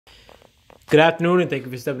Good afternoon, and thank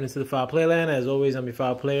you for stepping into the Foul Playland. As always, I'm your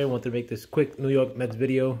Foul Player. I want to make this quick New York Mets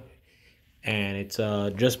video. And it's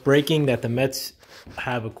just breaking that the Mets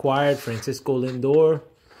have acquired Francisco Lindor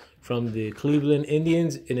from the Cleveland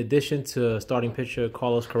Indians, in addition to starting pitcher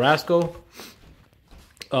Carlos Carrasco.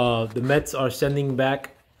 The Mets are sending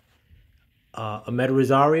back Amed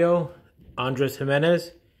Rosario, Andres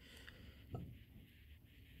Gimenez,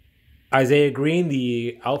 Isaiah Green,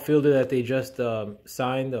 the outfielder that they just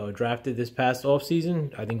signed or drafted this past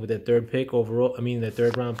offseason, I think with their third pick overall, their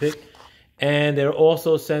third round pick. And they're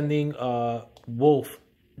also sending Wolf,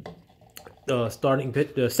 the starting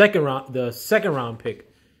pick, the second round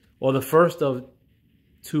pick, or the first of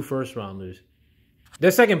two first rounders.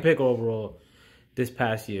 Their second pick overall this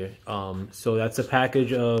past year. So that's a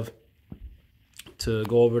package of, to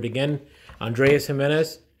go over it again, Andres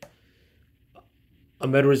Gimenez,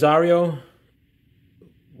 Amed Rosario,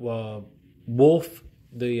 Wolf,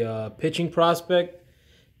 the pitching prospect,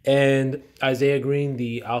 and Isaiah Green,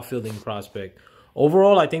 the outfielding prospect.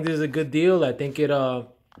 Overall, I think this is a good deal. I think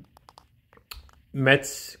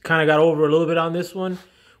Mets kind of got over a little bit on this one.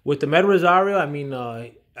 With Amed Rosario,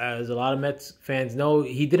 as a lot of Mets fans know,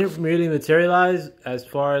 he didn't really materialize as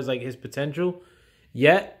far as like his potential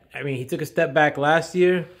yet. He took a step back last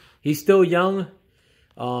year. He's still young.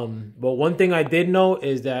 But one thing I did know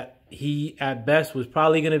is that he, at best, was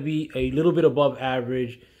probably going to be a little bit above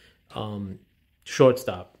average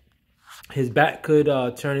shortstop. His bat could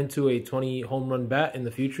turn into a 20 home run bat in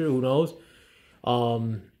the future. Who knows?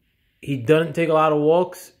 He doesn't take a lot of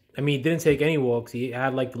walks. He didn't take any walks. He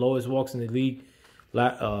had like the lowest walks in the league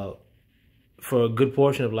for a good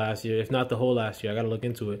portion of last year, if not the whole last year. I got to look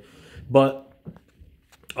into it. But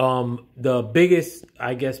the biggest,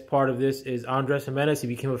 I guess, part of this is Andres Gimenez. He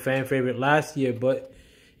became a fan favorite last year, but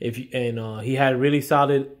he had really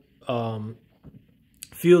solid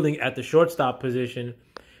fielding at the shortstop position.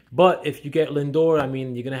 But if you get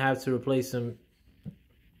Lindor, you're gonna have to replace him.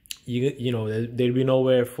 There'd be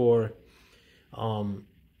nowhere for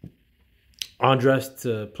Andres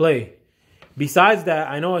to play. Besides that,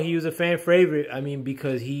 I know he was a fan favorite.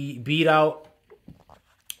 Because he beat out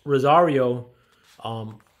Rosario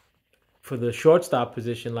for the shortstop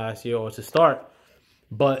position last year, or to start.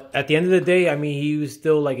 But at the end of the day, he was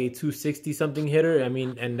still like a 260-something hitter.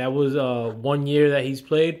 And that was 1 year that he's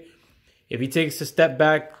played. If he takes a step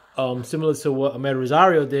back, similar to what Amed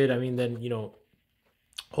Rosario did, then,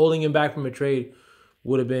 holding him back from a trade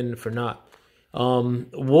would have been for naught.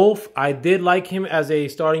 Wolf, I did like him as a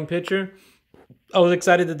starting pitcher. I was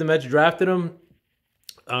excited that the Mets drafted him.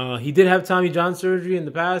 He did have Tommy John surgery in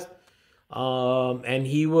the past. And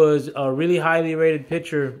he was a really highly rated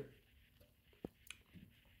pitcher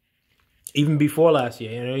even before last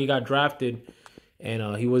year. He got drafted,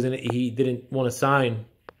 and he didn't want to sign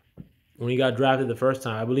when he got drafted the first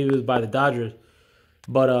time. I believe it was by the Dodgers.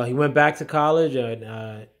 But he went back to college, and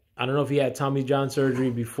I don't know if he had Tommy John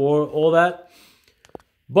surgery before all that.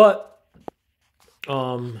 But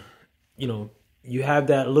you have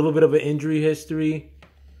that little bit of an injury history,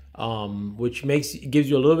 which gives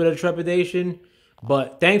you a little bit of trepidation.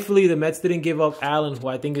 But thankfully, the Mets didn't give up Allen, who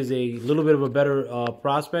I think is a little bit of a better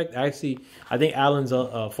prospect. Actually, I think Allen's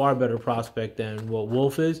a far better prospect than what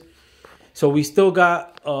Wolf is. So we still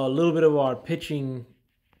got a little bit of our pitching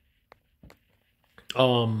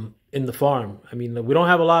in the farm. We don't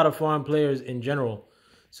have a lot of farm players in general.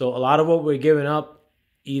 So a lot of what we're giving up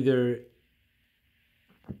either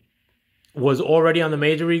was already on the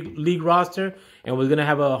major league roster and was going to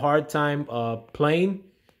have a hard time playing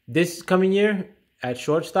this coming year at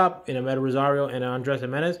shortstop in Amed Rosario and Andres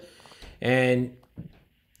Gimenez. And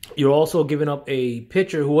you're also giving up a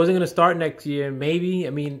pitcher who wasn't going to start next year, maybe.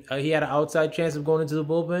 He had an outside chance of going into the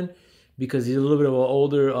bullpen because he's a little bit of an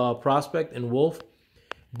older prospect in Wolf.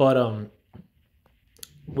 But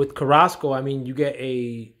with Carrasco, you get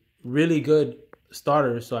a really good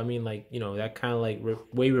starter. So, that kind of like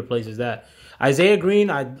way replaces that. Isaiah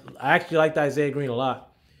Green, I actually liked Isaiah Green a lot.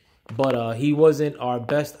 But he wasn't our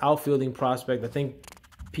best outfielding prospect. I think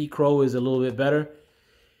Pete Crow is a little bit better.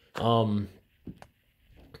 And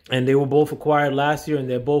they were both acquired last year, and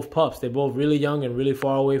they're both pups. They're both really young and really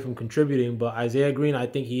far away from contributing. But Isaiah Green, I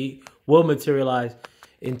think he will materialize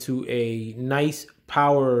into a nice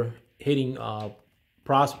power hitting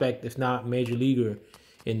prospect, if not major leaguer,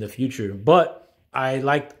 in the future. But I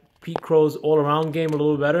liked Pete Crow's all-around game a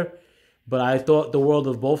little better. But I thought the world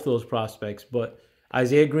of both those prospects. But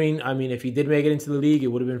Isaiah Green, if he did make it into the league, it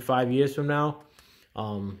would have been 5 years from now.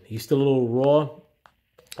 He's still a little raw,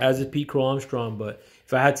 as is Pete Crow Armstrong. But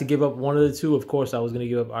if I had to give up one of the two, of course, I was going to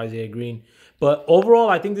give up Isaiah Green. But overall,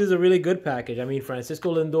 I think this is a really good package. I mean,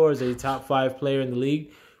 Francisco Lindor is a top 5 player in the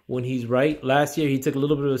league when he's right. Last year, he took a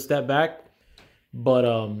little bit of a step back, but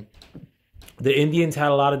the Indians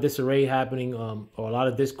had a lot of disarray happening, or a lot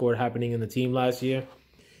of discord happening in the team last year.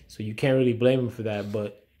 So you can't really blame him for that.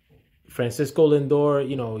 But Francisco Lindor,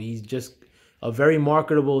 you know, he's just a very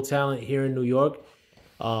marketable talent here in New York.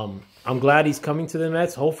 I'm glad he's coming to the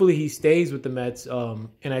Mets. Hopefully he stays with the Mets.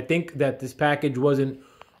 And I think that this package wasn't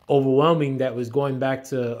overwhelming that was going back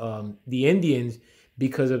to the Indians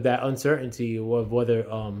because of that uncertainty of whether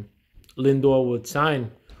Lindor would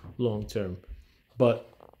sign long term. But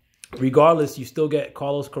regardless, you still get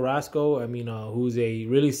Carlos Carrasco. I mean, who's a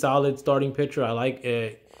really solid starting pitcher. I like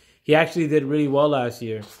it. He actually did really well last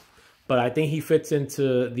year. But I think he fits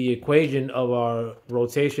into the equation of our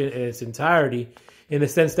rotation in its entirety in the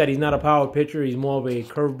sense that he's not a power pitcher. He's more of a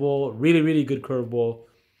curveball, really, really good curveball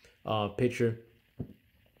pitcher.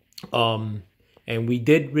 And we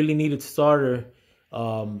did really need a starter.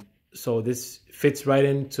 So this fits right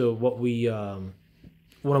into what we one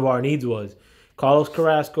of our needs was. Carlos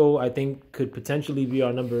Carrasco, I think, could potentially be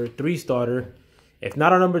our number 3 starter, if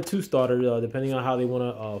not our number 2 starter, depending on how they want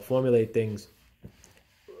to formulate things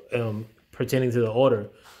pertaining to the order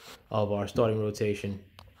of our starting rotation.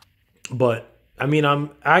 But I mean, I'm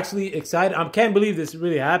actually excited. I can't believe this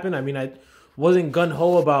really happened. I mean, I wasn't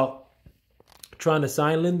gung-ho about trying to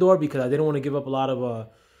sign Lindor because I didn't want to give up a lot of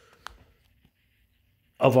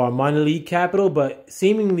our minor league capital, but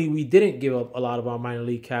seemingly we didn't give up a lot of our minor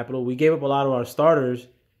league capital. We gave up a lot of our starters,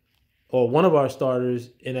 or one of our starters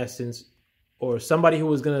in essence, or somebody who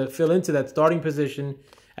was going to fill into that starting position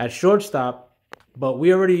at shortstop. But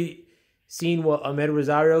we already seen what Ahmed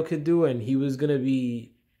Rosario could do, and he was going to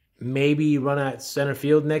be maybe run at center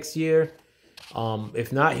field next year.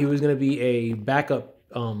 If not, he was going to be a backup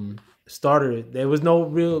starter. There was no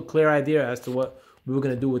real clear idea as to what we were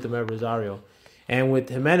going to do with Ahmed Rosario. And with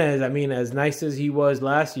Jimenez, I mean, as nice as he was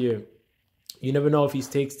last year, you never know if he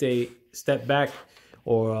takes a step back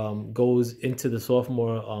or goes into the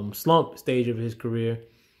sophomore slump stage of his career.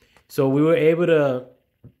 So we were able to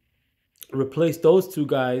replace those 2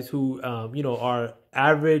 guys who, you know, are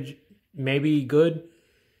average, maybe good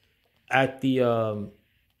at the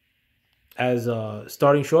as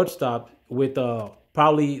starting shortstop with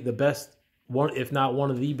probably the best one, if not one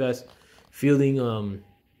of the best fielding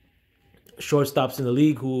shortstops in the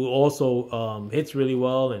league, who also hits really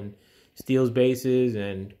well and steals bases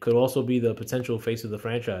and could also be the potential face of the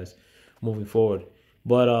franchise moving forward.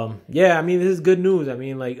 But yeah, I mean, this is good news. I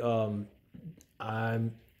mean, like, I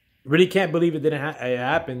really can't believe it didn't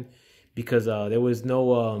happen because there was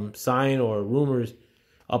no sign or rumors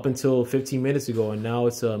up until 15 minutes ago, and now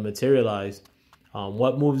it's materialized.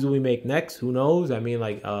 What moves do we make next? Who knows? I mean,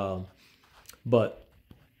 like, but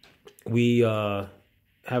we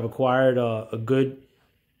have acquired a good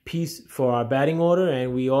piece for our batting order,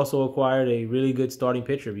 and we also acquired a really good starting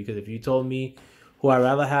pitcher, because if you told me who I'd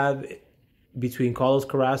rather have between Carlos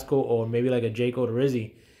Carrasco or maybe like a Jake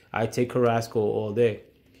Odorizzi, I'd take Carrasco all day.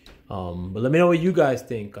 But let me know what you guys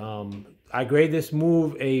think. I grade this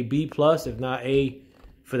move a B+, if not A,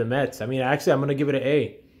 for the Mets. I mean, actually, I'm going to give it an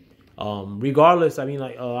A. Regardless, I mean,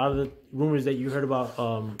 like, a lot of the rumors that you heard about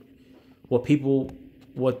what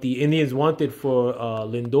the Indians wanted for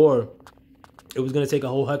Lindor, it was going to take a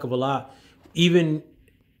whole heck of a lot. And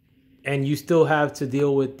you still have to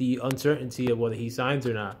deal with the uncertainty of whether he signs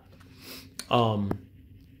or not.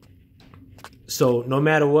 So no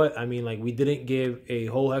matter what, I mean, like, we didn't give a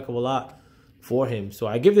whole heck of a lot for him. So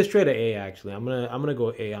I give this trade an A, actually. I'm gonna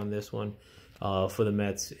go A on this one for the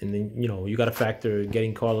Mets. And then, you know, you got to factor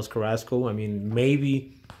getting Carlos Carrasco. I mean,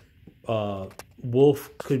 maybe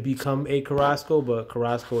Wolf could become a Carrasco, but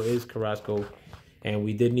Carrasco is Carrasco, and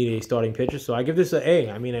we did need a starting pitcher. So I give this an A.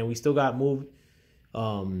 I mean, and we still got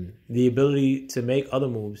the ability to make other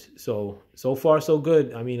moves. So far, so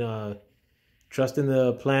good. I mean, trust in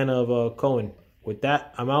the plan of Cohen. With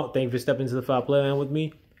that, I'm out. Thank you for stepping into the Foul Play Land with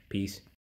me. Peace.